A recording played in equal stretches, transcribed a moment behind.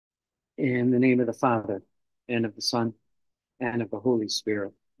In the name of the Father, and of the Son, and of the Holy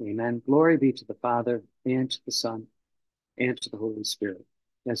Spirit. Amen. Glory be to the Father, and to the Son, and to the Holy Spirit,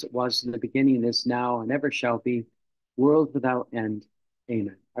 as it was in the beginning, is now, and ever shall be, world without end.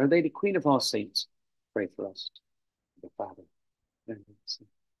 Amen. Our Lady, Queen of all saints, pray for us. The Father, and of the Son,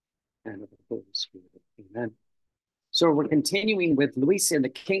 and of the Holy Spirit. Amen. So we're continuing with Luisa in the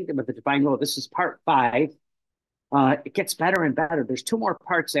Kingdom of the Divine Will. This is part 5. It gets better and better. There's 2 more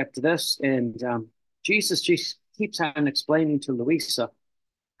parts after this, and Jesus just keeps on explaining to Luisa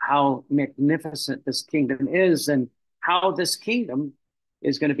how magnificent this kingdom is and how this kingdom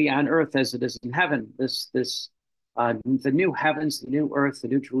is going to be on earth as it is in heaven. The new heavens, the new earth, the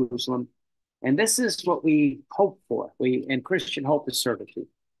new Jerusalem, and this is what we hope for. We in Christian hope is servitude.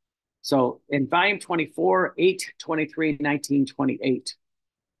 So in volume 24, 8, 23, 19, 28,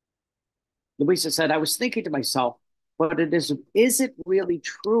 Luisa said, I was thinking to myself, but is it really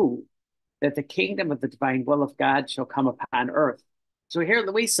true that the kingdom of the divine will of God shall come upon earth? So here,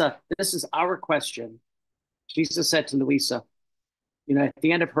 Luisa, this is our question. Jesus said to Luisa, at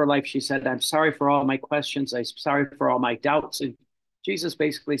the end of her life, she said, I'm sorry for all my questions. I'm sorry for all my doubts. And Jesus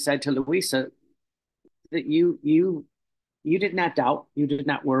basically said to Luisa that you did not doubt, you did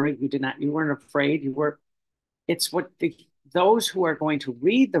not worry, you weren't afraid, it's what those who are going to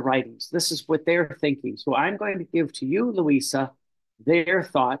read the writings, this is what they're thinking. So I'm going to give to you, Luisa, their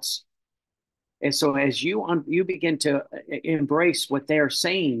thoughts. And so as you begin to embrace what they're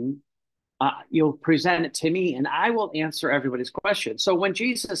saying, you'll present it to me and I will answer everybody's questions. So when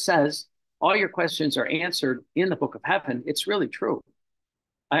Jesus says all your questions are answered in the book of heaven, it's really true.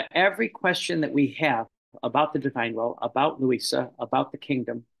 Every question that we have about the divine will, about Luisa, about the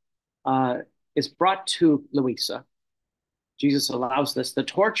kingdom, is brought to Luisa. Jesus allows this. The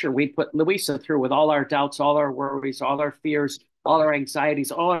torture we put Luisa through with all our doubts, all our worries, all our fears, all our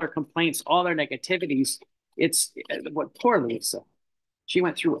anxieties, all our complaints, all our negativities. It's what poor Luisa. She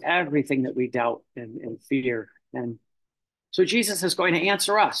went through everything that we doubt and fear. And so Jesus is going to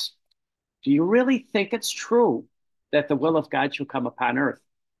answer us. Do you really think it's true that the will of God shall come upon earth?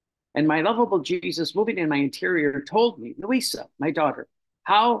 And my lovable Jesus moving in my interior told me, Luisa, my daughter,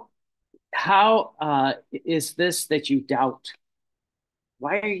 how is this that you doubt?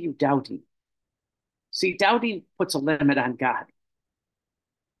 Why are you doubting? See, doubting puts a limit on God.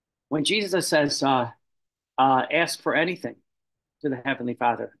 When Jesus says, ask for anything to the Heavenly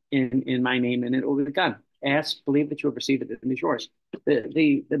Father in my name, and it will be done. Ask, believe that you have received it, and it is yours.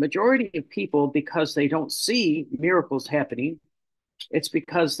 The majority of people, because they don't see miracles happening, it's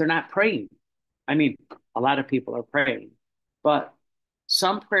because they're not praying. I mean, a lot of people are praying, but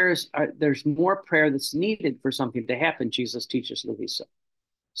some prayers there's more prayer that's needed for something to happen, Jesus teaches Luisa.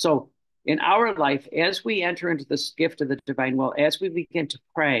 So in our life, as we enter into this gift of the divine will, as we begin to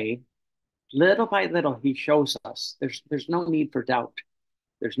pray, little by little, he shows us there's no need for doubt.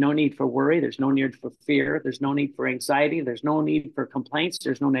 There's no need for worry. There's no need for fear. There's no need for anxiety. There's no need for complaints.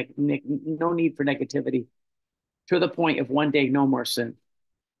 There's no need for negativity, to the point of one day no more sin.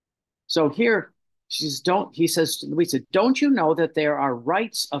 So here he says to Luisa, don't you know that there are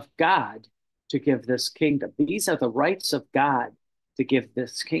rights of God to give this kingdom? These are the rights of God to give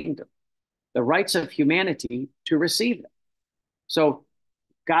this kingdom, the rights of humanity to receive it. So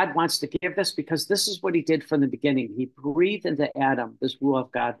God wants to give this because this is what he did from the beginning. He breathed into Adam this ruah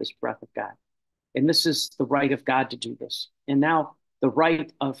of God, this breath of God. And this is the right of God to do this. And now the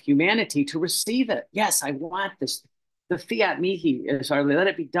right of humanity to receive it. Yes, I want this. The fiat mihi is our let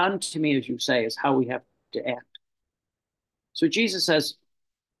it be done to me, as you say, is how we have to act. So Jesus says,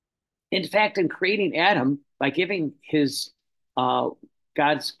 in fact, in creating Adam, by giving his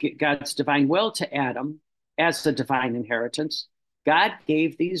God's divine will to Adam as the divine inheritance, God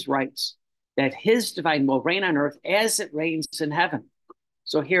gave these rights that his divine will reign on earth as it reigns in heaven.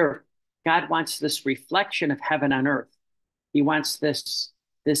 So here, God wants this reflection of heaven on earth. He wants this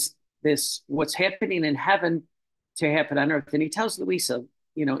what's happening in heaven to happen on earth. And he tells Luisa,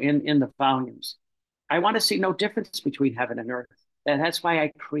 in the volumes, I want to see no difference between heaven and earth. And that's why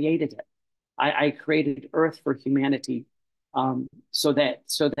I created it. I created earth for humanity, so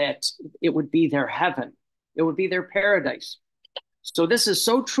that it would be their heaven. It would be their paradise. So this is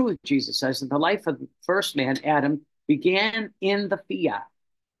so true, Jesus says, that the life of the first man, Adam, began in the fiat.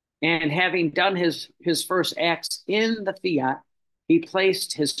 And having done his first acts in the fiat, he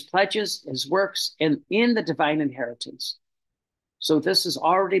placed his pledges, his works, and in the divine inheritance. So this has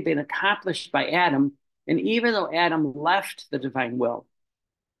already been accomplished by Adam. And even though Adam left the divine will,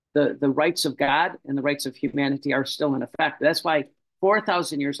 the rights of God and the rights of humanity are still in effect. That's why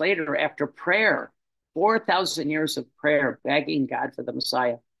 4,000 years later, after prayer, 4,000 years of prayer, begging God for the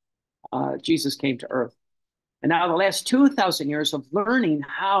Messiah, Jesus came to earth. And now the last 2,000 years of learning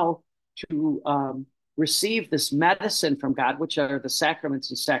how to receive this medicine from God, which are the sacraments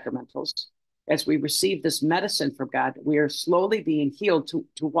and sacramentals. As we receive this medicine from God, we are slowly being healed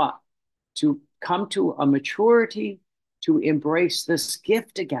to what? To come to a maturity, to embrace this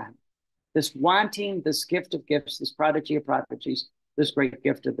gift again, this wanting, this gift of gifts, this prodigy of prodigies, this great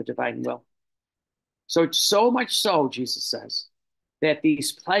gift of the divine will. So much so, Jesus says, that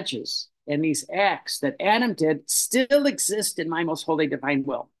these pledges and these acts that Adam did still exist in my most holy divine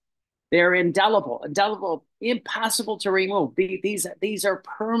will. They're indelible, impossible to remove. These are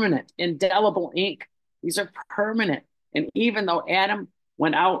permanent, indelible ink. These are permanent. And even though Adam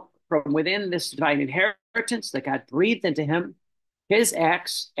went out from within this divine inheritance that God breathed into him, his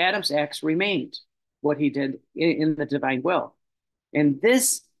acts, Adam's acts, remained what he did in the divine will. And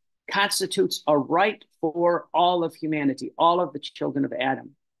this constitutes a right for all of humanity, all of the children of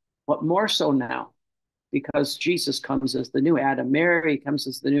Adam, but more so now, because Jesus comes as the new Adam, Mary comes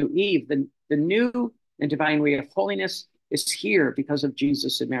as the new Eve. The new and divine way of holiness is here because of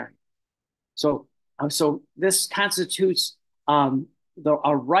Jesus and Mary. So this constitutes a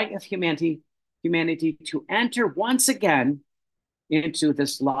right of humanity to enter once again into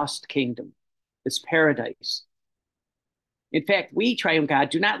this lost kingdom, this paradise. In fact, we, triune God,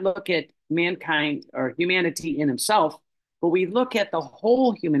 do not look at mankind or humanity in himself, but we look at the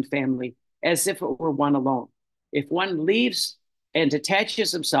whole human family as if it were one alone. If one leaves and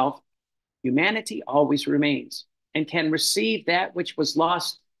detaches himself, humanity always remains and can receive that which was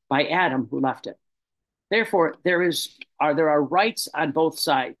lost by Adam who left it. Therefore, there are rights on both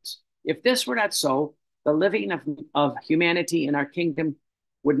sides. If this were not so, the living of humanity in our kingdom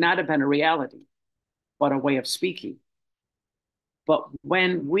would not have been a reality, but a way of speaking. But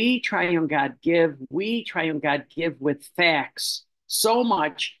when we, triune God, give with facts so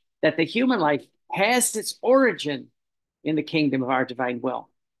much that the human life has its origin in the kingdom of our divine will.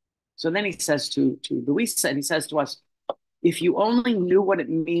 So then he says to Luisa, and he says to us, if you only knew what it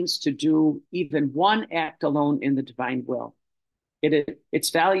means to do even one act alone in the divine will,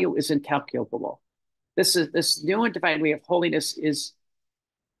 its value is incalculable. This new and divine way of holiness is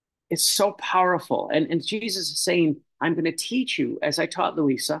so powerful. And Jesus is saying, I'm going to teach you, as I taught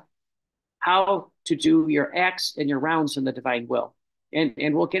Luisa, how to do your acts and your rounds in the divine will.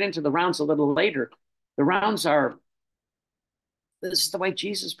 And we'll get into the rounds a little later. The rounds are, this is the way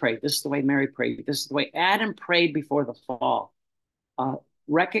Jesus prayed. This is the way Mary prayed. This is the way Adam prayed before the fall,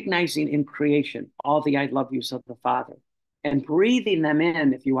 recognizing in creation all the I love yous of the Father and breathing them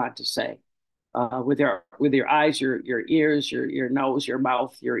in, if you want to say, with your eyes, your ears, your nose, your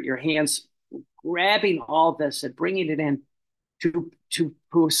mouth, your hands, grabbing all this and bringing it in to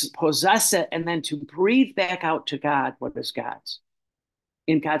possess it and then to breathe back out to God what is God's,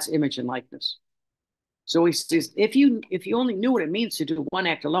 in God's image and likeness. So he says, if you only knew what it means to do one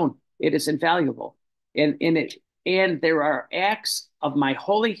act alone, it is invaluable. And there are acts of my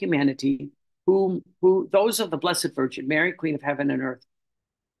holy humanity who those of the Blessed Virgin Mary, Queen of Heaven and Earth,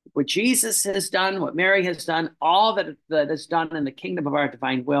 what Jesus has done, what Mary has done, all that is done in the kingdom of our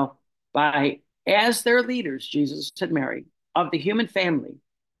divine will by, as their leaders, Jesus and Mary, of the human family,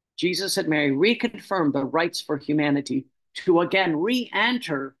 Jesus and Mary reconfirmed the rights for humanity to again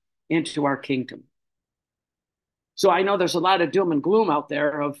re-enter into our kingdom. So I know there's a lot of doom and gloom out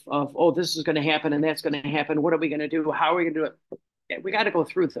there of oh, this is going to happen and that's going to happen. What are we going to do? How are we going to do it? We got to go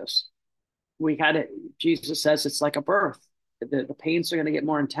through this. Jesus says it's like a birth. The pains are going to get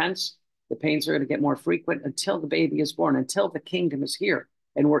more intense. The pains are going to get more frequent until the baby is born, until the kingdom is here.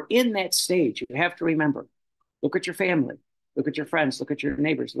 And we're in that stage. You have to remember, look at your family, look at your friends, look at your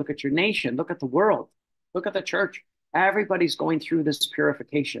neighbors, look at your nation, look at the world, look at the church. Everybody's going through this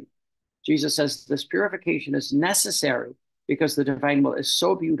purification. Jesus says this purification is necessary because the divine will is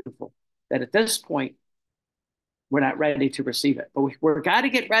so beautiful that at this point, we're not ready to receive it. But we're got to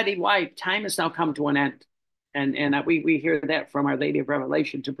get ready. Why? Time has now come to an end. And we hear that from Our Lady of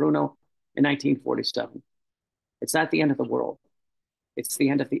Revelation to Bruno in 1947. It's not the end of the world. It's the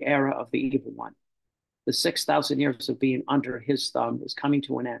end of the era of the evil one. The 6,000 years of being under his thumb is coming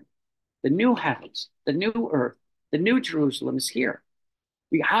to an end. The new heavens, the new earth, the new Jerusalem is here.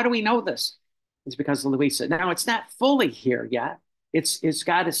 How do we know this? It's because of Luisa. Now, it's not fully here yet. It's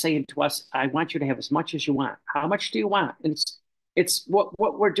God is saying to us, I want you to have as much as you want. How much do you want? And it's what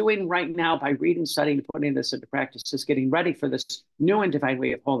we're doing right now by reading, studying, putting this into practice is getting ready for this new and divine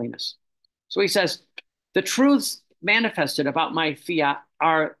way of holiness. So he says, the truths manifested about my fiat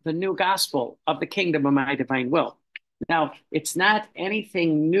are the new gospel of the kingdom of my divine will. Now, it's not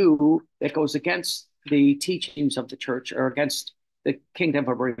anything new that goes against the teachings of the church or against the kingdom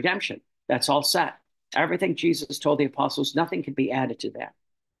of redemption. That's all set. Everything Jesus told the apostles, nothing can be added to that.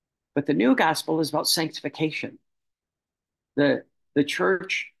 But the new gospel is about sanctification. The the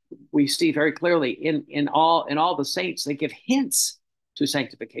church, we see very clearly in all the saints, they give hints to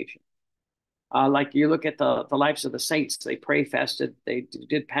sanctification. Like you look at the lives of the saints, they prayed, fasted, they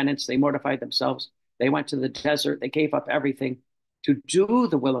did penance, they mortified themselves, they went to the desert, they gave up everything to do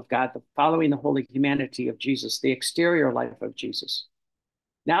the will of God, following the holy humanity of Jesus, the exterior life of Jesus.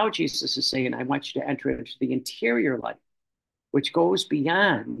 Now Jesus is saying, I want you to enter into the interior life, which goes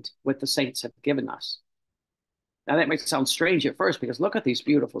beyond what the saints have given us. Now that might sound strange at first, because look at these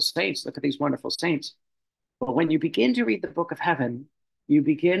beautiful saints, look at these wonderful saints. But when you begin to read the book of heaven, you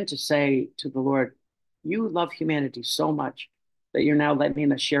begin to say to the Lord, you love humanity so much that you're now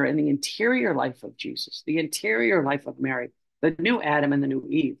letting us share in the interior life of Jesus, the interior life of Mary, the new Adam and the new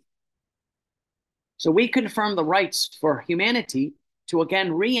Eve. So we confirm the rights for humanity to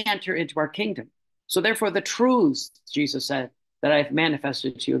again re-enter into our kingdom. So therefore, the truths, Jesus said, that I've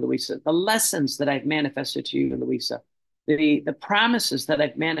manifested to you, Luisa, the lessons that I've manifested to you, Luisa, the promises that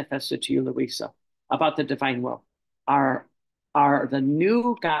I've manifested to you, Luisa, about the divine will are the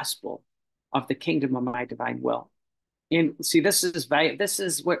new gospel of the kingdom of my divine will. And see, this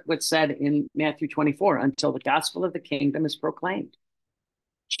is what's said in Matthew 24, until the gospel of the kingdom is proclaimed.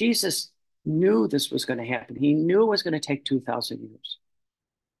 Jesus knew this was going to happen. He knew it was going to take 2,000 years.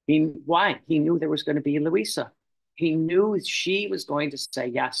 Why? He knew there was going to be Luisa. He knew she was going to say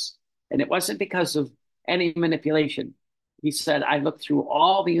yes. And it wasn't because of any manipulation. He said, I looked through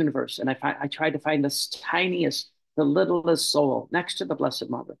all the universe and I tried to find the tiniest, the littlest soul next to the Blessed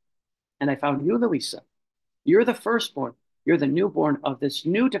Mother. And I found you, Luisa. You're the firstborn. You're the newborn of this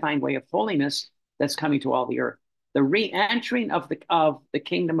new divine way of holiness that's coming to all the earth. The re-entering of the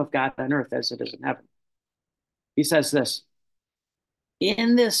kingdom of God on earth as it is in heaven. He says this,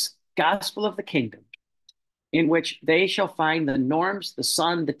 in this gospel of the kingdom, in which they shall find the norms, the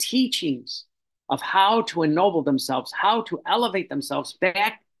sun, the teachings of how to ennoble themselves, how to elevate themselves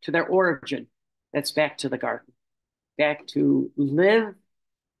back to their origin. That's back to the garden, back to live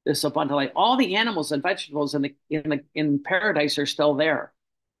this abundant life. All the animals and vegetables in paradise are still there.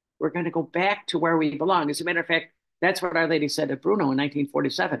 We're going to go back to where we belong. As a matter of fact, that's what Our Lady said to Bruno in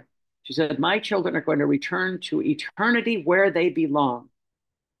 1947. She said, my children are going to return to eternity where they belong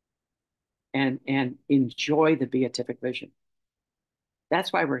and enjoy the beatific vision.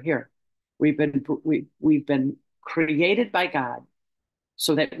 That's why we're here. We've been created by God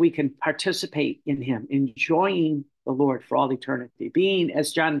so that we can participate in him, enjoying the Lord for all eternity, being,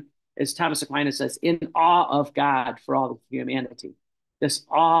 as Thomas Aquinas says, in awe of God for all of humanity. This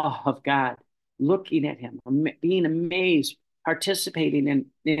awe of God, looking at him, being amazed, participating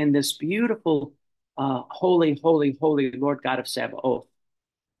in this beautiful, holy, holy, holy Lord God of Sabaoth.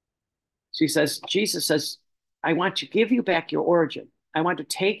 So Jesus says, I want to give you back your origin. I want to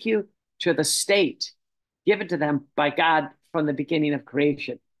take you to the state given to them by God from the beginning of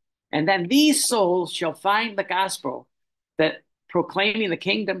creation. And then these souls shall find the gospel, that proclaiming the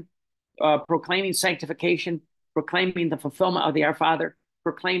kingdom, proclaiming sanctification, proclaiming the fulfillment of the Our Father,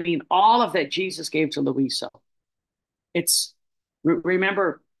 proclaiming all of that Jesus gave to Luisa.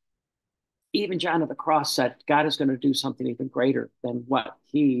 Remember, even John of the Cross said, God is going to do something even greater than what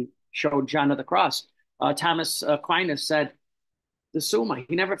he showed John of the Cross. Thomas Aquinas said, the Summa,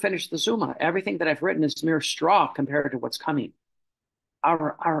 he never finished the Summa. Everything that I've written is mere straw compared to what's coming.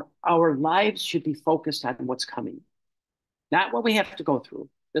 Our lives should be focused on what's coming, not what we have to go through.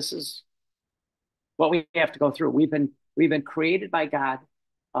 This is what we have to go through. We've been created by God,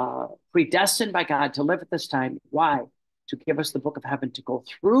 predestined by God to live at this time. Why? To give us the book of heaven to go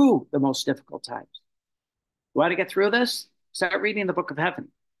through the most difficult times. You want to get through this? Start reading the book of heaven.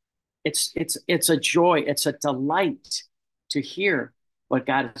 It's a joy. It's a delight to hear what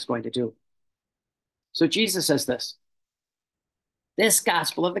God is going to do. So Jesus says this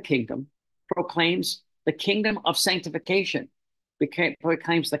gospel of the kingdom proclaims the kingdom of sanctification,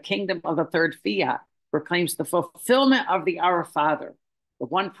 proclaims the kingdom of the third Fiat, proclaims the fulfillment of the Our Father, the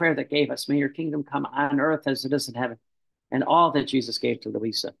one prayer that gave us, may your kingdom come on earth as it is in heaven, and all that Jesus gave to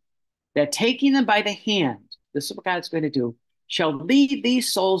Luisa. That taking them by the hand, this is what God's going to do, shall lead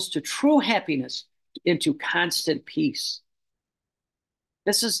these souls to true happiness, into constant peace.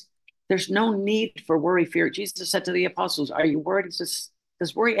 There's no need for worry, fear. Jesus said to the apostles, are you worried? He says,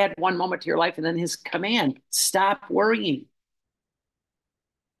 does worry add one moment to your life? And then his command, stop worrying.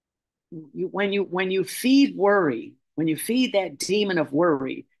 When you feed worry, when you feed that demon of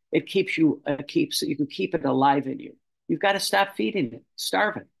worry, you can keep it alive in you. You've got to stop feeding it,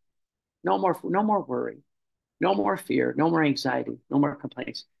 starve it. No more worry. No more fear, no more anxiety, no more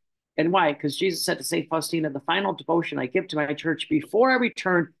complaints. And why? Because Jesus said to St. Faustina, the final devotion I give to my church before I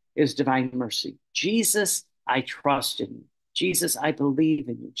return is divine mercy. Jesus, I trust in you. Jesus, I believe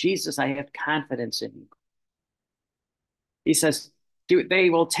in you. Jesus, I have confidence in you. He says, they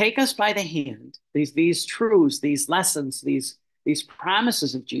will take us by the hand, these truths, these lessons, these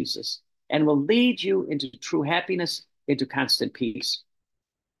promises of Jesus, and will lead you into true happiness, into constant peace.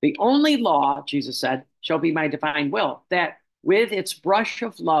 The only law, Jesus said, shall be my divine will, that with its brush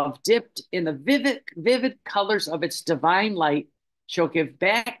of love dipped in the vivid colors of its divine light shall give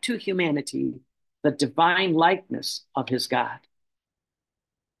back to humanity the divine likeness of his God.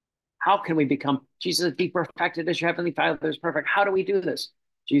 How can we become, Jesus, be perfected as your heavenly Father is perfect? How do we do this?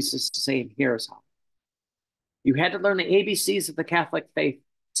 Jesus is saying, here's how. You had to learn the ABCs of the Catholic faith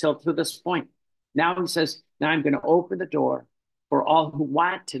till to this point. Now he says, now I'm going to open the door for all who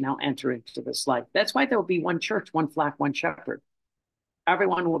want to now enter into this life. That's why there will be one church, one flock, one shepherd.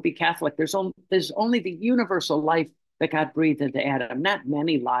 Everyone will be Catholic. There's only the universal life that God breathed into Adam, not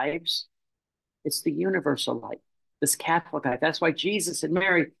many lives. It's the universal life, this Catholic life. That's why Jesus and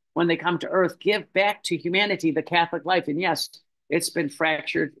Mary, when they come to earth, give back to humanity the Catholic life. And yes, it's been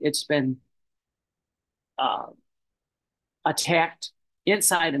fractured. It's been attacked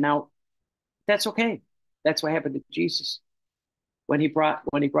inside and out. That's okay. That's what happened to Jesus when he brought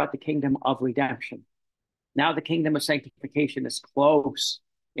the kingdom of redemption. Now the kingdom of sanctification is close.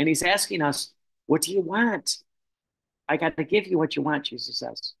 And he's asking us, what do you want? I got to give you what you want, Jesus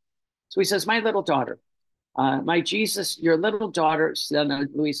says. So he says, my little daughter, my Jesus, your little daughter,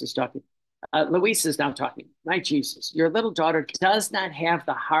 Luisa's talking. Luisa's now talking. My Jesus, your little daughter does not have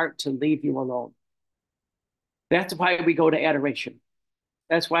the heart to leave you alone. That's why we go to adoration.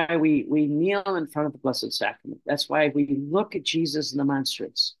 That's why we kneel in front of the Blessed Sacrament. That's why we look at Jesus in the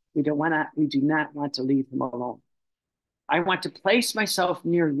monstrance. We do not want to leave him alone. I want to place myself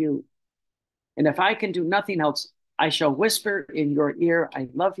near you. And if I can do nothing else, I shall whisper in your ear, I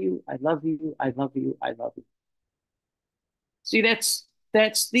love you, I love you, I love you, I love you. See,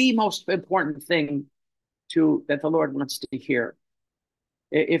 that's the most important thing that the Lord wants to hear.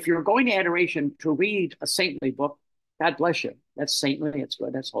 If you're going to adoration to read a saintly book, God bless you. That's saintly, it's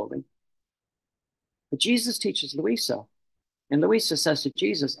good, that's holy. But Jesus teaches Luisa, and Luisa says to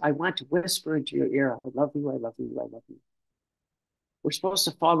Jesus, I want to whisper into your ear, I love you, I love you, I love you. We're supposed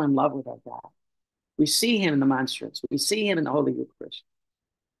to fall in love with our God. We see him in the monstrance. We see him in the Holy Eucharist.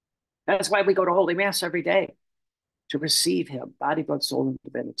 That's why we go to Holy Mass every day, to receive him, body, blood, soul, and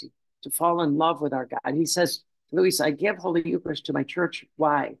divinity, to fall in love with our God. He says, Luisa, I give Holy Eucharist to my church.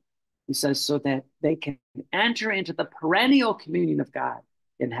 Why? He says, so that they can enter into the perennial communion of God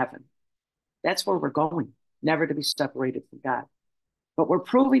in heaven. That's where we're going, never to be separated from God. But we're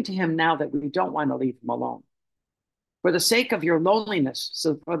proving to him now that we don't want to leave him alone. For the sake of your loneliness,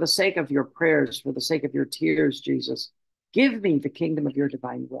 so for the sake of your prayers, for the sake of your tears, Jesus, give me the kingdom of your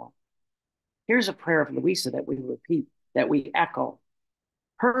divine will. Here's a prayer of Luisa that we repeat, that we echo.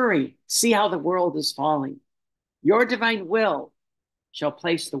 Hurry, see how the world is falling. Your divine will shall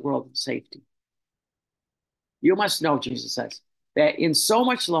place the world in safety. You must know, Jesus says, that in so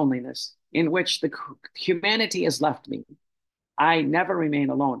much loneliness in which the humanity has left me, I never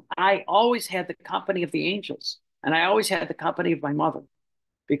remain alone. I always had the company of the angels, and I always had the company of my mother,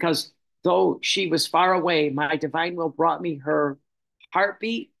 because though she was far away, my divine will brought me her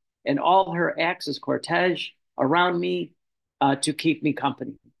heartbeat and all her acts as cortege around me to keep me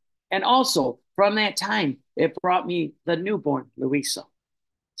company. And also, from that time, it brought me the newborn, Luisa.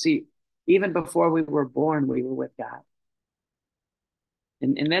 See, even before we were born, we were with God.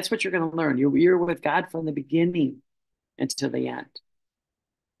 And that's what you're going to learn. You're with God from the beginning until the end.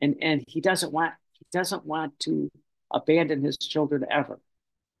 And he doesn't want to abandon his children ever.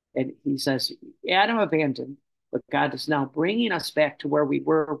 And he says, Adam abandoned, but God is now bringing us back to where we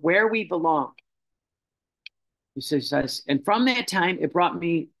were, where we belong. He says, and from that time, it brought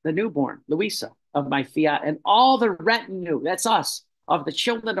me the newborn, Luisa, of my Fiat, and all the retinue, that's us, of the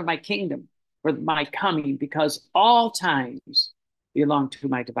children of my kingdom for my coming, because all times belong to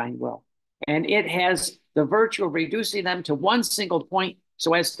my divine will. And it has the virtue of reducing them to one single point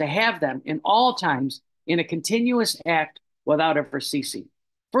so as to have them in all times in a continuous act without ever ceasing.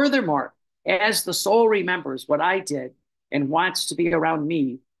 Furthermore, as the soul remembers what I did and wants to be around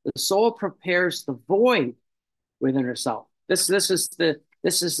me, the soul prepares the void within herself. This is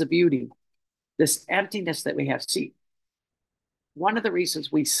the beauty, this emptiness that we have. See, one of the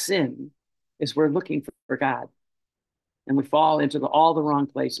reasons we sin is we're looking for God, and we fall into all the wrong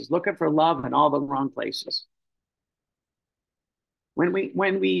places, looking for love in all the wrong places. When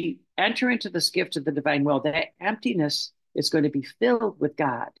we enter into this gift of the divine will, that emptiness is going to be filled with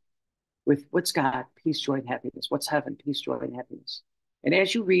God, with what's God, peace, joy, and happiness. What's heaven, peace, joy, and happiness. And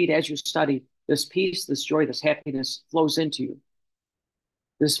as you read, as you study, this peace, this joy, this happiness flows into you.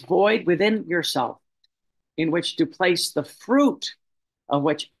 This void within yourself in which to place the fruit of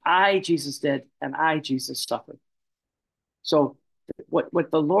which I, Jesus, did and I, Jesus, suffered. So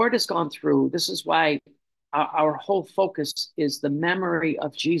what the Lord has gone through, this is why our whole focus is the memory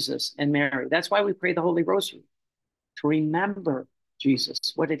of Jesus and Mary. That's why we pray the Holy Rosary, to remember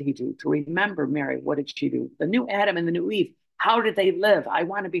Jesus. What did he do? To remember Mary. What did she do? The new Adam and the new Eve. How did they live? I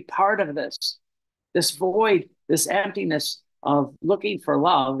want to be part of this void, this emptiness of looking for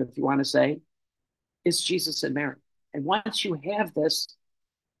love, if you want to say, is Jesus and Mary. And once you have this,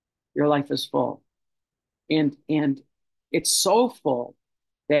 your life is full. And it's so full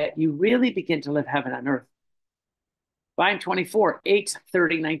that you really begin to live heaven on earth. Line 24,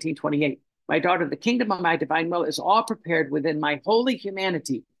 8/30/1928. My daughter, the kingdom of my divine will is all prepared within my holy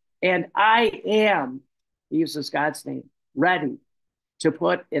humanity. And I am, he uses God's name, ready to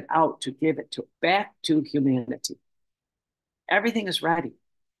put it out, to give it back to humanity. Everything is ready.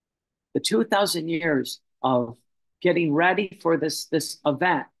 The 2,000 years of getting ready for this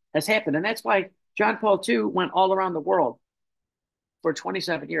event has happened. And that's why John Paul II went all around the world for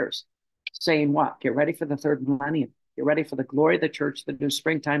 27 years saying what? Get ready for the third millennium. Get ready for the glory of the church, the new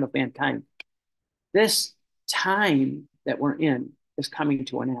springtime of mankind. This time that we're in is coming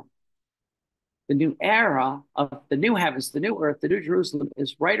to an end. The new era of the new heavens, the new earth, the new Jerusalem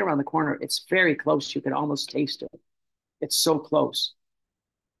is right around the corner. It's very close. You can almost taste it. It's so close.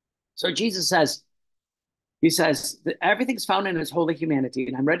 So Jesus says, he says that everything's found in his holy humanity,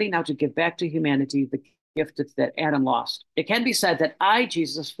 and I'm ready now to give back to humanity the gift that Adam lost. It can be said that I,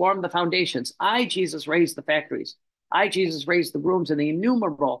 Jesus, formed the foundations. I, Jesus, raised the factories. I, Jesus, raised the rooms and the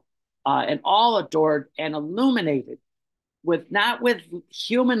innumerable and all adored and illuminated not with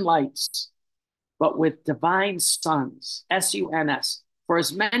human lights, but with divine suns, S-U-N-S, for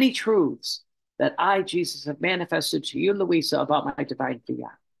as many truths that I, Jesus, have manifested to you, Luisa, about my divine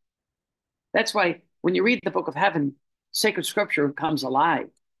fiat. That's why when you read the book of heaven, sacred scripture comes alive.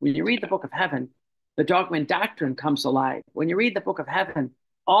 When you read the book of heaven, the dogma and doctrine comes alive. When you read the book of heaven,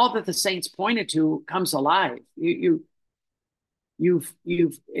 all that the saints pointed to comes alive.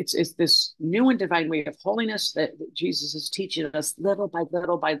 It's this new and divine way of holiness that Jesus is teaching us little by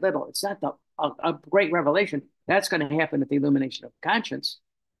little by little. It's not a great revelation. That's going to happen at the illumination of conscience.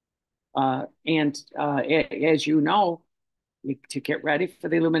 As you know, to get ready for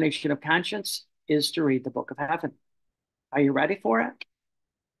the illumination of conscience is to read the book of heaven. Are you ready for it?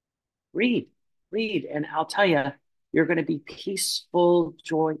 Read, and I'll tell you, you're going to be peaceful,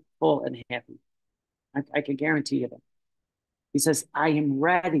 joyful, and happy. I can guarantee you that. He says, I am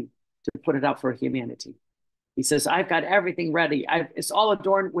ready to put it out for humanity. He says, I've got everything ready. It's all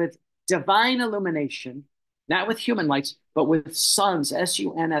adorned with divine illumination, not with human lights, but with suns,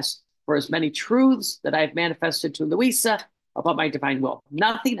 S-U-N-S, for as many truths that I've manifested to Luisa about my divine will.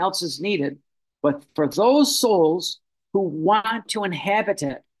 Nothing else is needed, but for those souls who want to inhabit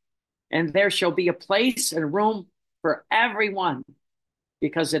it. And there shall be a place and room for everyone,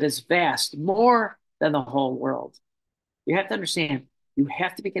 because it is vast, more than the whole world. You have to understand, you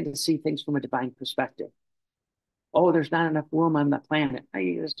have to begin to see things from a divine perspective. Oh, there's not enough room on the planet.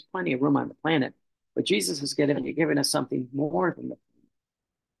 There's plenty of room on the planet, but Jesus has given us something more than the planet.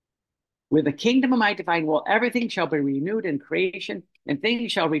 With the kingdom of my divine will, everything shall be renewed in creation, and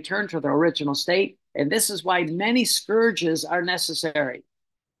things shall return to their original state. And this is why many scourges are necessary.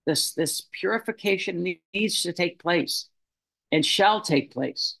 This purification needs to take place and shall take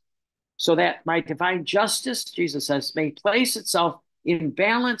place, so that my divine justice, Jesus says, may place itself in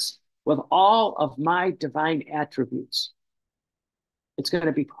balance with all of my divine attributes. It's going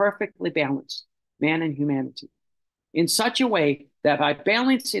to be perfectly balanced, man and humanity, in such a way that by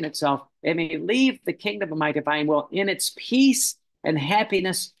balancing itself, it may leave the kingdom of my divine will in its peace and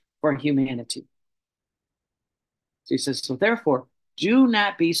happiness for humanity. So he says, so therefore, do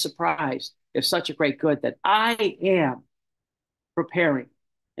not be surprised if such a great good that I am preparing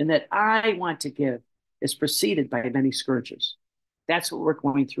and that I want to give is preceded by many scourges. That's what we're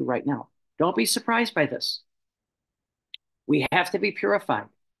going through right now. Don't be surprised by this. We have to be purified.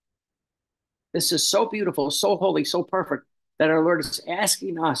 This is so beautiful, so holy, so perfect that our Lord is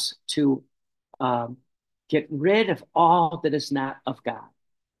asking us to get rid of all that is not of God.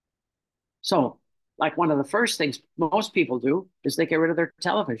 So, like one of the first things most people do is they get rid of their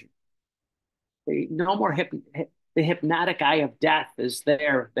television. No more the hypnotic eye of death is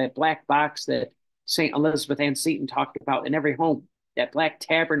there, that black box that St. Elizabeth Ann Seton talked about in every home. that black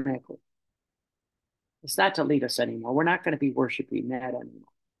tabernacle. It's not to lead us anymore. We're not going to be worshiping that anymore.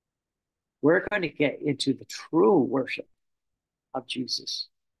 We're going to get into the true worship of Jesus,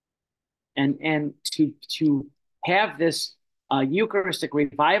 and to have this Eucharistic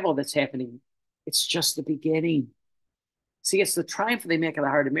revival that's happening. It's just the beginning. See, it's the triumph of the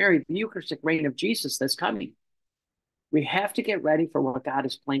Immaculate Heart of Mary, the Eucharistic reign of Jesus that's coming. We have to get ready for what God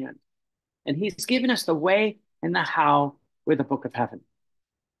has planned. And he's given us the way and the how with the book of heaven.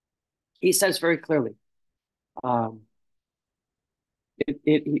 He says very clearly,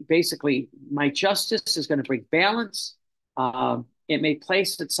 basically, my justice is going to bring balance. It may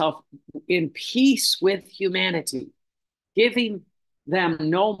place itself in peace with humanity, giving them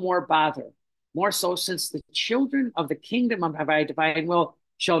no more bother. More so, since the children of the kingdom of my divine will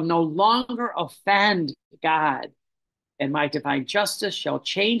shall no longer offend God, and my divine justice shall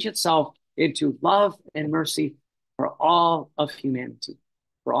change itself into love and mercy for all of humanity,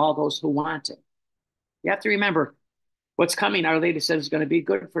 for all those who want it. You have to remember what's coming. Our Lady said is going to be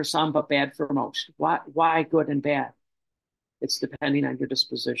good for some, but bad for most. Why good and bad? It's depending on your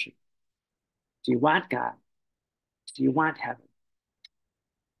disposition. Do you want God? Do you want heaven?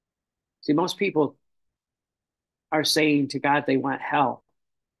 See, most people are saying to God they want hell.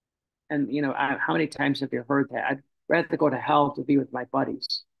 And, how many times have you heard that? I'd rather go to hell to be with my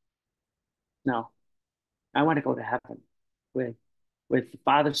buddies. No, I want to go to heaven with the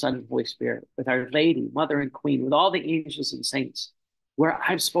Father, Son, and Holy Spirit, with Our Lady, Mother and Queen, with all the angels and saints, where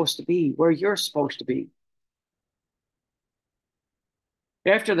I'm supposed to be, where you're supposed to be.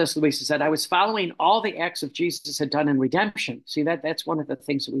 After this, Luisa said, I was following all the acts of Jesus had done in redemption. See, that's one of the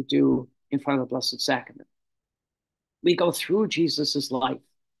things that we do in front of the Blessed Sacrament. We go through Jesus's life,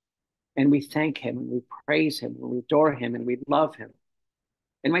 and we thank him, and we praise him, and we adore him, and we love him.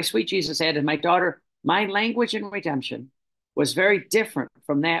 And my sweet Jesus added, my daughter, my language in redemption was very different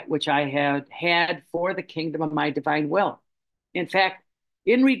from that which I had for the kingdom of my divine will. In fact,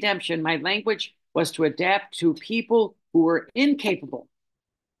 in redemption, my language was to adapt to people who were incapable,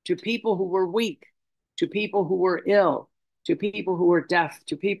 to people who were weak, to people who were ill, to people who were deaf,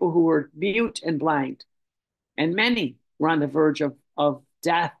 to people who were mute and blind. And many were on the verge of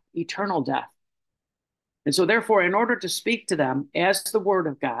death, eternal death. And so therefore, in order to speak to them as the word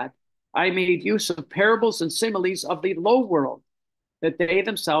of God, I made use of parables and similes of the low world that they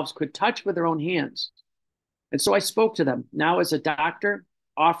themselves could touch with their own hands. And so I spoke to them now as a doctor,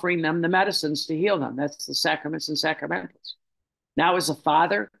 offering them the medicines to heal them. That's the sacraments and sacramentals. Now as a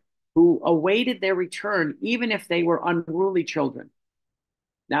father who awaited their return, even if they were unruly children.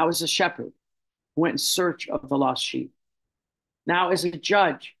 Now as a shepherd who went in search of the lost sheep. Now as a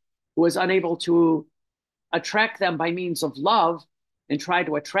judge who was unable to attract them by means of love and try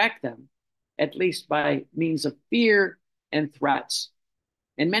to attract them, at least by means of fear and threats,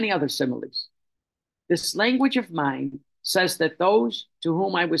 and many other similes. This language of mine says that those to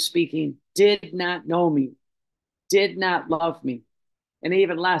whom I was speaking did not know me, did not love me, and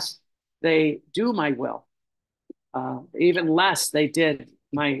even less they do my will. Even less they did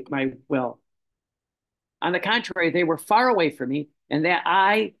my will. On the contrary, they were far away from me, and that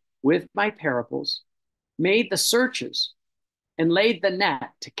I, with my parables, made the searches and laid the net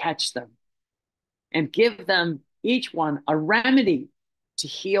to catch them and give them each one a remedy to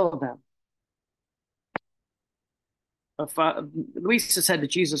heal them. Luisa said to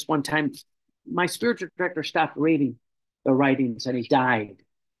Jesus one time, my spiritual director stopped reading the writings and he died.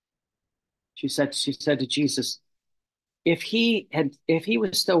 She said to Jesus, if he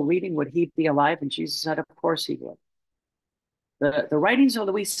was still reading, would he be alive? And Jesus said, of course he would. The writings of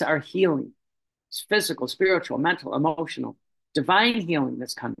Luisa are healing. It's physical, spiritual, mental, emotional, divine healing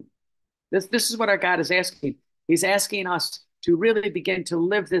that's coming. This is what our God is asking. He's asking us to really begin to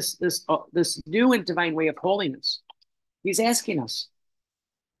live this new and divine way of holiness. He's asking us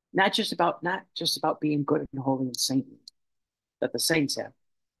not just about being good and holy and saintly that the saints have,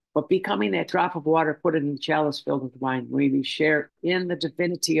 but becoming that drop of water, put it in the chalice filled with wine, where we share in the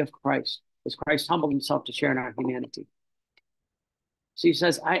divinity of Christ, as Christ humbled himself to share in our humanity. So he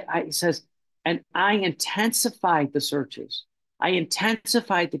says, he says, and I intensified the searches. I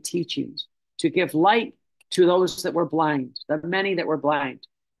intensified the teachings to give light to those that were blind, the many that were blind,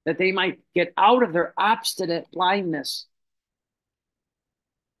 that they might get out of their obstinate blindness.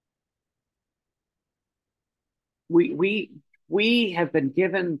 We have been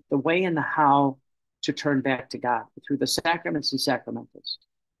given the way and the how to turn back to God through the sacraments and sacramentals.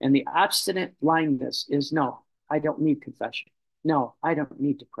 And the obstinate blindness is, no, I don't need confession. No, I don't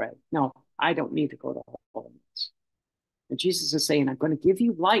need to pray. No, I don't need to go to holiness. And Jesus is saying, I'm going to give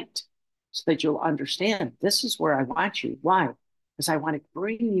you light so that you'll understand this is where I want you. Why? because I want to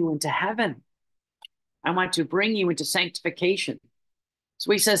bring you into heaven. I want to bring you into sanctification.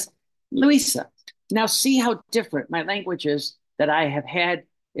 So he says, Luisa, now see how different my language is that I have had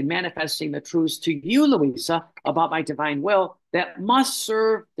in manifesting the truths to you, Luisa, about my divine will that must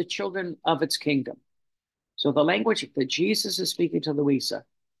serve the children of its kingdom. So the language that Jesus is speaking to Luisa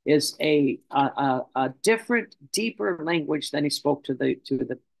is a different, deeper language than he spoke to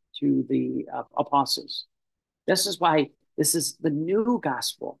the apostles. This is why this is the new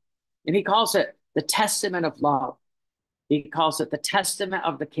gospel, and he calls it the testament of love. He calls it the testament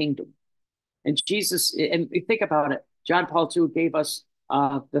of the kingdom. And Jesus, and we think about it, John Paul II gave us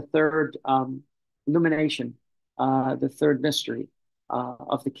the third illumination, the third mystery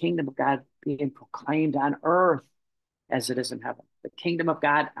of the kingdom of God being proclaimed on earth as it is in heaven. The kingdom of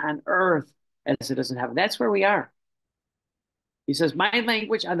God on earth as it is in heaven. That's where we are. He says, my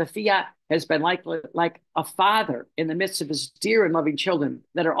language on the Fiat has been like a father in the midst of his dear and loving children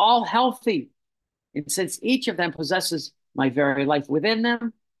that are all healthy. And since each of them possesses my very life within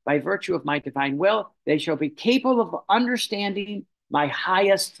them, by virtue of my divine will, they shall be capable of understanding my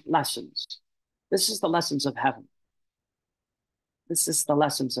highest lessons. This is the lessons of heaven. This is the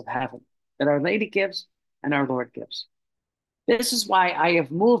lessons of heaven that Our Lady gives and our Lord gives. This is why I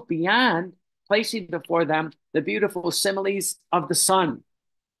have moved beyond placing before them the beautiful similes of the sun.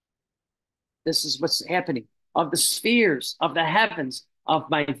 This is what's happening, of the spheres, of the heavens, of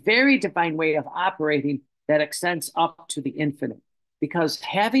my very divine way of operating that extends up to the infinite. Because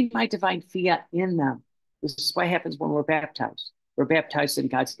having my divine fiat in them, this is what happens when we're baptized. We're baptized in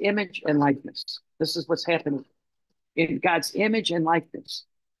God's image and likeness. This is what's happening in God's image and likeness.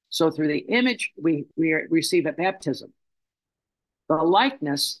 So through the image, we receive at baptism. The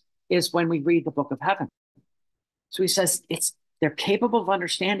likeness is when we read the book of heaven. So he says they're capable of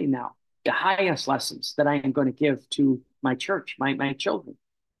understanding now the highest lessons that I am going to give to my church, my children.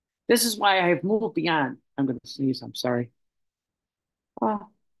 This is why I have moved beyond. I'm going to sneeze. I'm sorry.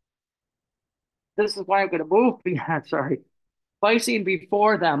 This is why I'm going to move beyond. Sorry. Placing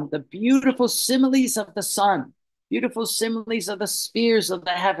before them the beautiful similes of the sun, beautiful similes of the spheres of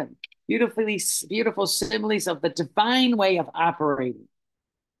the heaven, beautiful similes of the divine way of operating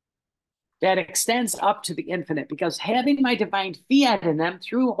that extends up to the infinite, because having my divine fiat in them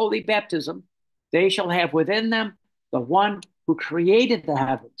through holy baptism, they shall have within them the one who created the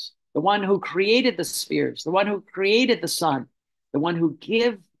heavens, the one who created the spheres, the one who created the sun, the one who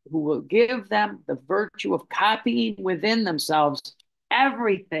will give them the virtue of copying within themselves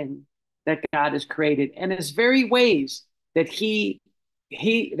everything that God has created and his very ways that he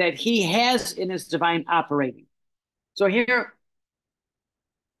has in his divine operating. So here,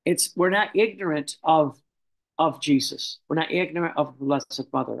 we're not ignorant of Jesus. We're not ignorant of the Blessed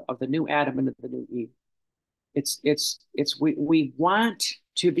Mother, of the new Adam and the new Eve. We want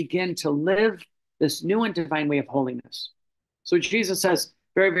to begin to live this new and divine way of holiness. So Jesus says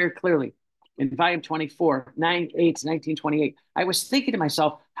very, very clearly in volume 24, 1928, I was thinking to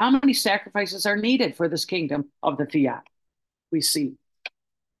myself, how many sacrifices are needed for this kingdom of the Fiat? We see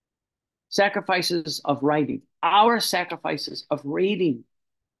sacrifices of writing, our sacrifices of reading.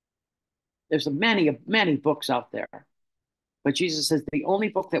 There's many books out there, but Jesus says the only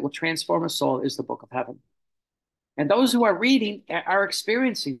book that will transform a soul is the book of heaven. And those who are reading are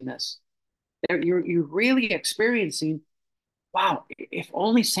experiencing this. You're really experiencing, wow, if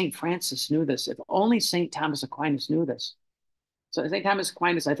only St. Francis knew this, if only St. Thomas Aquinas knew this. So St. Thomas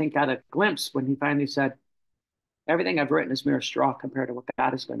Aquinas, I think, got a glimpse when he finally said, everything I've written is mere straw compared to what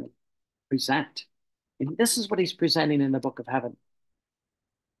God is going to present. And this is what he's presenting in the book of heaven.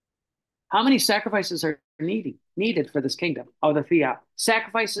 How many sacrifices are needed for this kingdom of the Fiat?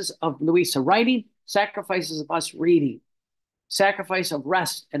 Sacrifices of Luisa writing, sacrifices of us reading, sacrifice of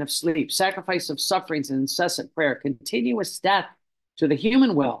rest and of sleep, sacrifice of sufferings and incessant prayer, continuous death to the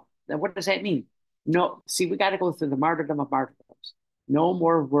human will. Then what does that mean? No, see, we got to go through the martyrdom of martyrdoms. No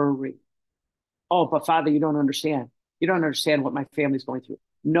more worry. Oh, but Father, you don't understand. You don't understand what my family's going through.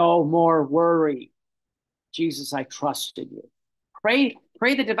 No more worry. Jesus, I trust in you. Pray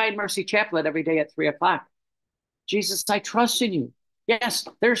the Divine Mercy Chaplet every day at 3:00. Jesus, I trust in you. Yes,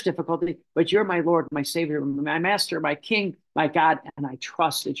 there's difficulty, but you're my Lord, my Savior, my Master, my King, my God, and I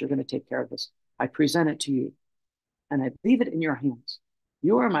trust that you're going to take care of this. I present it to you, and I leave it in your hands.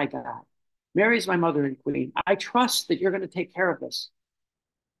 You are my God. Mary's my mother and queen. I trust that you're going to take care of this.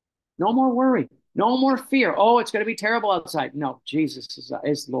 No more worry. No more fear. Oh, it's going to be terrible outside. No, Jesus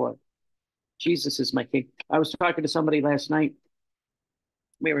is Lord. Jesus is my King. I was talking to somebody last night.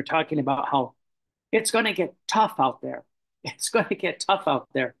 We were talking about how it's going to get tough out there. It's going to get tough out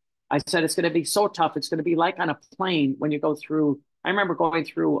there. I said it's going to be so tough. It's going to be like on a plane when you go through I remember going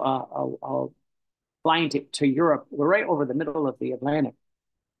through flying to Europe. We're right over the middle of the Atlantic,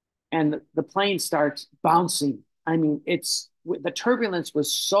 and the plane starts bouncing. I mean, the turbulence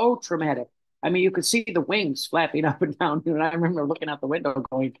was so traumatic. I mean, you could see the wings flapping up and down. And I remember looking out the window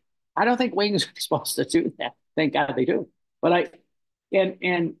going, I don't think wings are supposed to do that. Thank God they do. But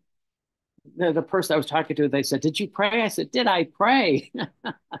and the person I was talking to, they said, did you pray? I said, did I pray?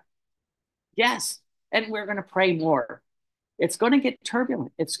 Yes. And we're going to pray more. It's going to get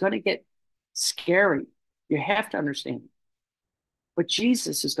turbulent. It's going to get scary. You have to understand. But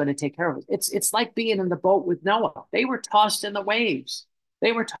Jesus is going to take care of it. It's like being in the boat with Noah. They were tossed in the waves.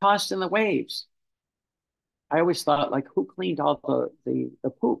 They were tossed in the waves. I always thought, like, who cleaned all the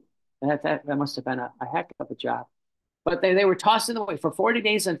poop? That must have been a heck of a job. But they were tossed in the waves for 40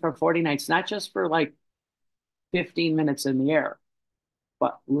 days and for 40 nights, not just for like 15 minutes in the air.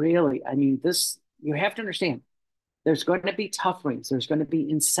 But really, I mean, this, you have to understand, there's going to be sufferings. There's going to be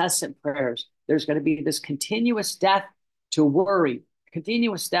incessant prayers. There's going to be this continuous death to worry,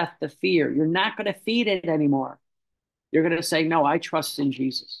 continuous death to fear. You're not going to feed it anymore. You're going to say, no, I trust in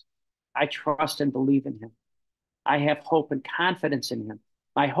Jesus. I trust and believe in him. I have hope and confidence in him.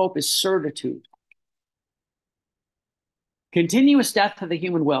 My hope is certitude. Continuous death of the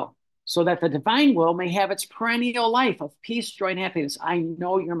human will, so that the divine will may have its perennial life of peace, joy, and happiness. I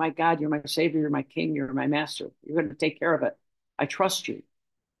know you're my God, you're my Savior, you're my King, you're my Master. You're going to take care of it. I trust you.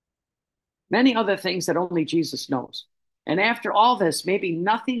 Many other things that only Jesus knows. And after all this, maybe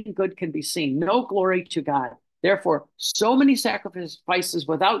nothing good can be seen, no glory to God. Therefore, so many sacrifices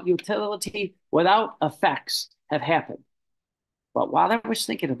without utility, without effects have happened. But while I was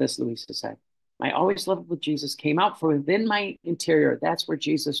thinking of this, Luisa said, my always love with Jesus came out from within my interior. That's where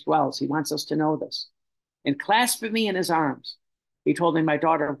Jesus dwells. He wants us to know this. And clasping me in his arms, he told me, my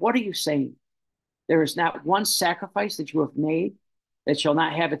daughter, what are you saying? There is not one sacrifice that you have made that shall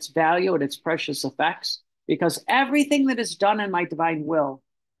not have its value and its precious effects, because everything that is done in my divine will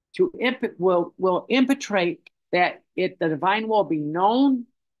will impetrate that the divine will be known,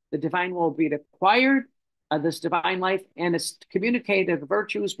 the divine will be acquired, this divine life, and its communicated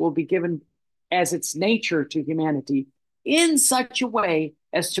virtues will be given as its nature to humanity in such a way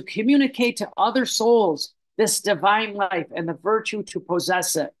as to communicate to other souls this divine life and the virtue to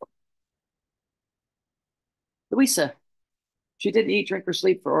possess it. Luisa, she didn't eat, drink, or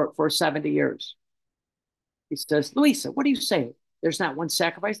sleep for 70 years. He says, Luisa, what do you say? There's not one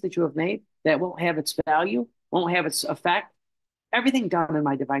sacrifice that you have made that won't have its value, won't have its effect. Everything done in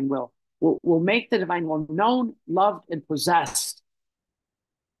my divine will make the divine will known, loved, and possessed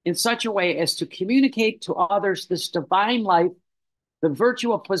in such a way as to communicate to others this divine life, the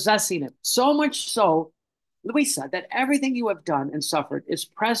virtue of possessing it. So much so, Luisa, that everything you have done and suffered is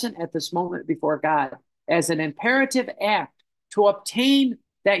present at this moment before God as an imperative act to obtain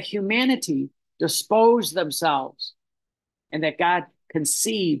that humanity dispose themselves and that God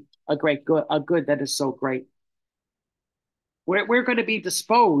conceive a great good, a good that is so great. We're going to be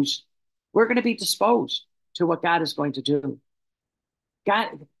disposed. We're going to be disposed to what God is going to do.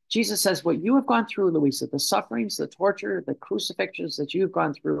 Jesus says, what you have gone through, Luisa, the sufferings, the torture, the crucifixions that you've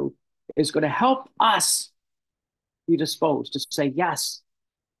gone through is going to help us be disposed to say yes,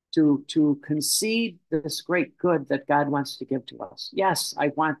 to concede this great good that God wants to give to us. Yes, I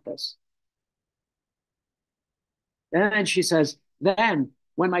want this. And then she says, then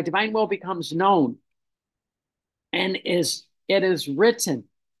when my divine will becomes known and it is written,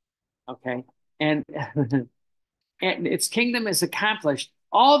 okay, and, and its kingdom is accomplished,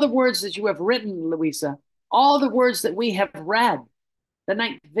 all the words that you have written, Luisa, all the words that we have read, the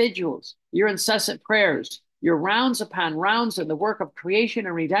night vigils, your incessant prayers, your rounds upon rounds in the work of creation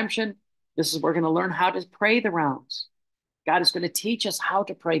and redemption. This is, we're going to learn how to pray the rounds. God is going to teach us how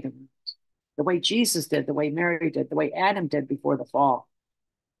to pray the rounds, the way Jesus did, the way Mary did, the way Adam did before the fall.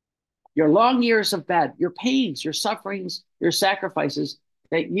 Your long years of bed, your pains, your sufferings, your sacrifices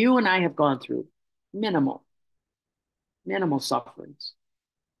that you and I have gone through, minimal sufferings.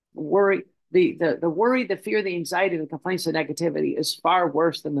 Worry, the worry, the fear, the anxiety, the complaints, the negativity is far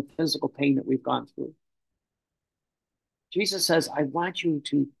worse than the physical pain that we've gone through. Jesus says, I want you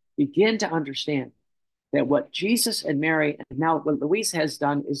to begin to understand that what Jesus and Mary, and now what Luisa has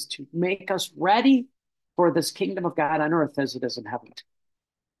done, is to make us ready for this kingdom of God on earth as it is in heaven.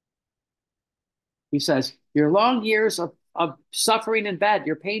 He says, your long years of suffering in bed,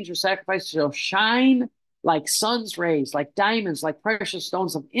 your pains, your sacrifices shall shine like sun's rays, like diamonds, like precious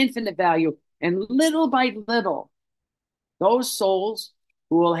stones of infinite value. And little by little, those souls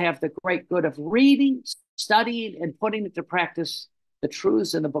who will have the great good of reading, studying, and putting into practice the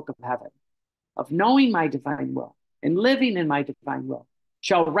truths in the book of heaven, of knowing my divine will, and living in my divine will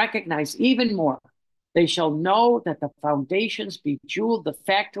shall recognize even more. They shall know that the foundations be jeweled, the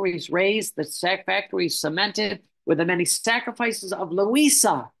factories raised, the factories cemented with the many sacrifices of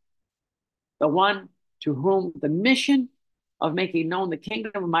Luisa, the one to whom the mission of making known the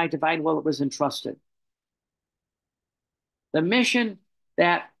kingdom of my divine will was entrusted. The mission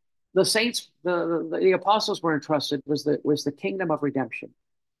that the saints, the apostles were entrusted was the kingdom of redemption.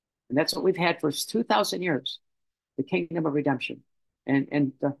 And that's what we've had for 2,000 years, the kingdom of redemption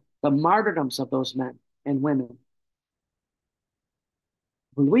and the martyrdoms of those men and women.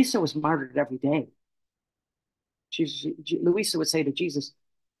 Luisa was martyred every day. Luisa would say to Jesus,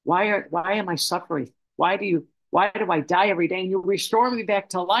 why am I suffering? Why do I die every day and you restore me back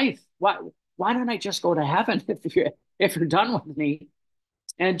to life? Why don't I just go to heaven if you're done with me?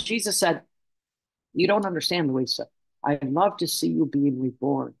 And Jesus said, you don't understand, Luisa. I love to see you being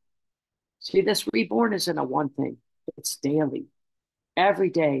reborn. See, this reborn isn't a one thing. It's daily. Every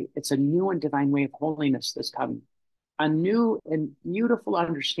day, it's a new and divine way of holiness that's coming. A new and beautiful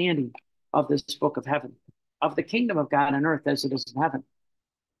understanding of this book of heaven, of the kingdom of God on earth as it is in heaven.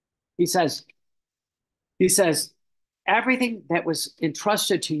 He says, everything that was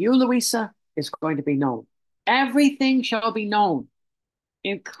entrusted to you, Luisa, is going to be known. Everything shall be known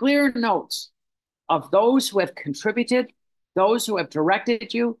in clear notes of those who have contributed, those who have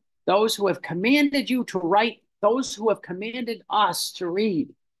directed you, those who have commanded you to write, those who have commanded us to read,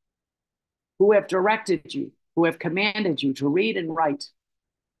 who have directed you, who have commanded you to read and write,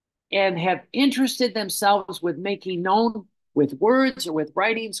 and have interested themselves with making known with words or with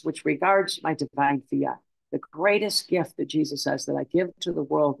writings which regards my divine fiat. The greatest gift that Jesus says that I give to the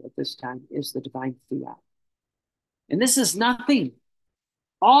world at this time is the divine fiat. And this is nothing.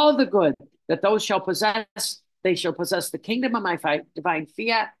 All the good that those shall possess, they shall possess the kingdom of my divine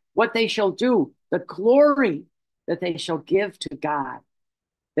fiat, what they shall do, the glory that they shall give to God,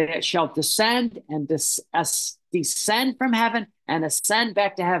 that it shall descend and descend from heaven and ascend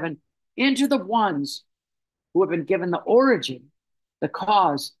back to heaven into the ones who have been given the origin, the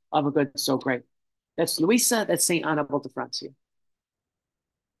cause of a good so great. That's Luisa, that's St. Annabelle de Francia.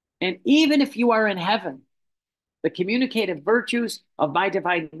 And even if you are in heaven, the communicative virtues of my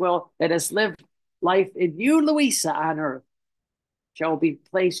divine will that has lived life in you, Luisa, on earth, shall be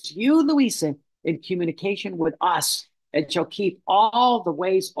placed, you, Luisa, in communication with us, and shall keep all the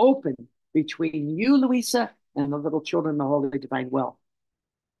ways open between you, Luisa, and the little children, the holy divine will.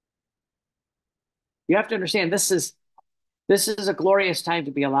 You have to understand, this is a glorious time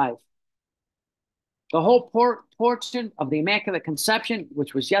to be alive. The whole portion of the Immaculate Conception,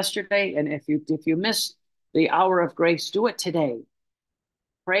 which was yesterday, and if you missed the hour of grace, do it today.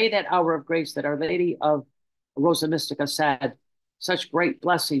 Pray that hour of grace that Our Lady of Rosa Mystica said, such great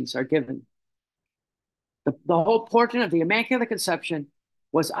blessings are given. The whole portion of the Immaculate Conception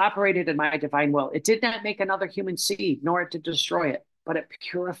was operated in my divine will. It did not make another human seed, nor it to destroy it, but it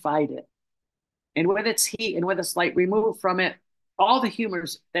purified it. And with its heat and with its light, removed from it all the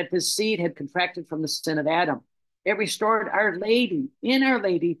humors that this seed had contracted from the sin of Adam. It restored Our Lady, in Our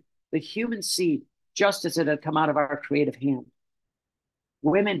Lady, the human seed, just as it had come out of our creative hand.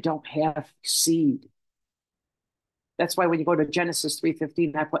 Women don't have seed. That's why when you go to Genesis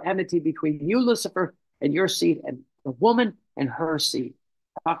 3:15, I put enmity between you, Lucifer, and your seed, and the woman and her seed,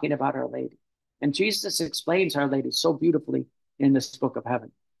 talking about Our Lady. And Jesus explains Our Lady so beautifully in this book of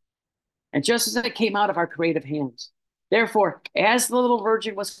heaven. And just as it came out of our creative hands, therefore, as the little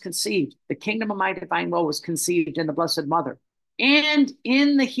virgin was conceived, the kingdom of my divine will was conceived in the Blessed Mother and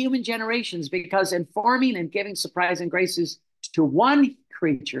in the human generations, because in forming and giving surprising graces to one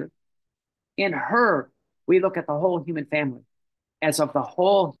creature, in her, we look at the whole human family as of the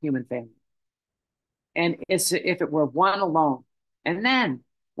whole human family. And it's if it were one alone. And then,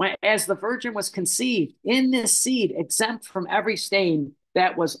 as the virgin was conceived in this seed, exempt from every stain,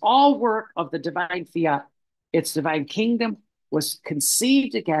 that was all work of the divine fiat, its divine kingdom was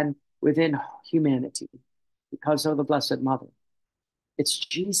conceived again within humanity because of the Blessed Mother. It's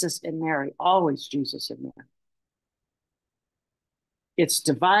Jesus and Mary, always Jesus and Mary. Its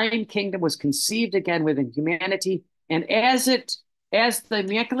divine kingdom was conceived again within humanity, and as the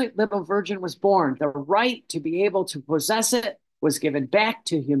Immaculate Little Virgin was born, the right to be able to possess it was given back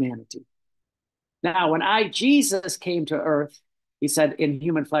to humanity. Now, when Jesus, came to earth, he said in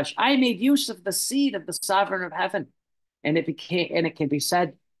human flesh, I made use of the seed of the sovereign of heaven. And it can be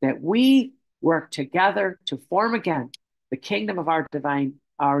said that we work together to form again the kingdom of our divine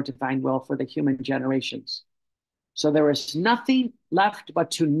will for the human generations. So there is nothing left but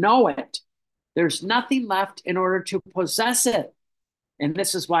to know it. There's nothing left in order to possess it. And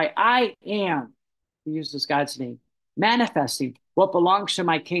this is why I am, he uses God's name, manifesting what belongs to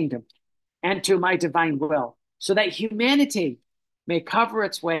my kingdom and to my divine will, so that humanity may cover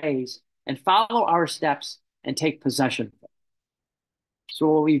its ways and follow our steps and take possession of it. So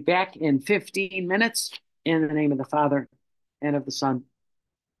we'll be back in 15 minutes in the name of the Father and of the Son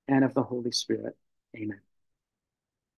and of the Holy Spirit. Amen.